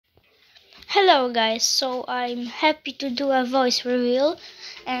Hello guys, so I'm happy to do a voice reveal,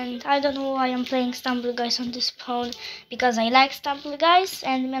 and I don't know why I'm playing Stumble Guys on this phone, because I like Stumble Guys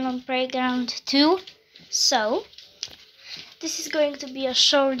and Melon Playground too. So this is going to be a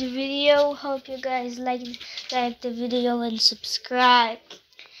short video. Hope you guys like the video and subscribe,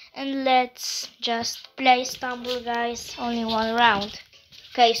 and let's just play Stumble Guys only one round.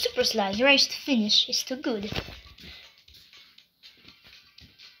 Okay, Super Slide, race to finish is too good.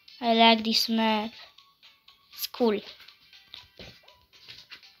 I like this map. It's cool.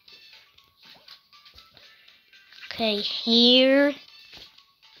 Okay, here.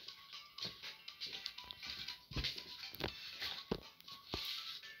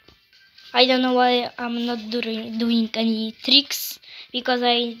 I don't know why I'm not doing any tricks, because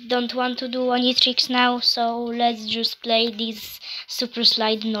I don't want to do any tricks now, so let's just play this Super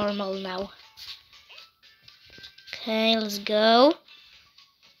Slide normal now. Okay, let's go.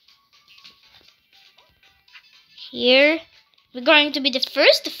 Here. We're going to be the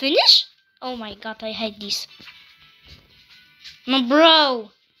first to finish? Oh my god, I hate this. My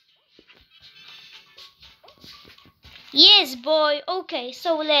bro! Yes, boy. Okay,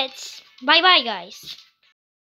 so let's... Bye-bye, guys.